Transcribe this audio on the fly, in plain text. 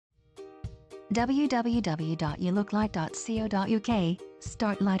www.youlooklight.co.uk.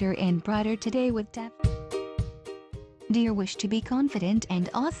 Start lighter and brighter today with depth. Do you wish to be confident and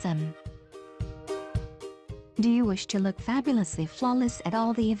awesome? Do you wish to look fabulously flawless at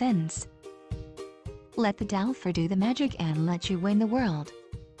all the events? Let the Dalfour do the magic and let you win the world.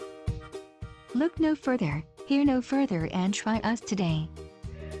 Look no further, hear no further, and try us today.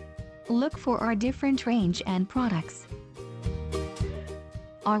 Look for our different range and products.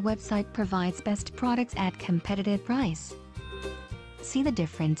 Our website provides best products at competitive price. See the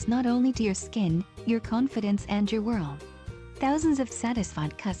difference not only to your skin, your confidence and your world. Thousands of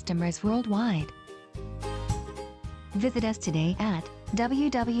satisfied customers worldwide. Visit us today at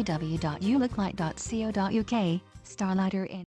www.youlooklight.co.uk. Starlighter in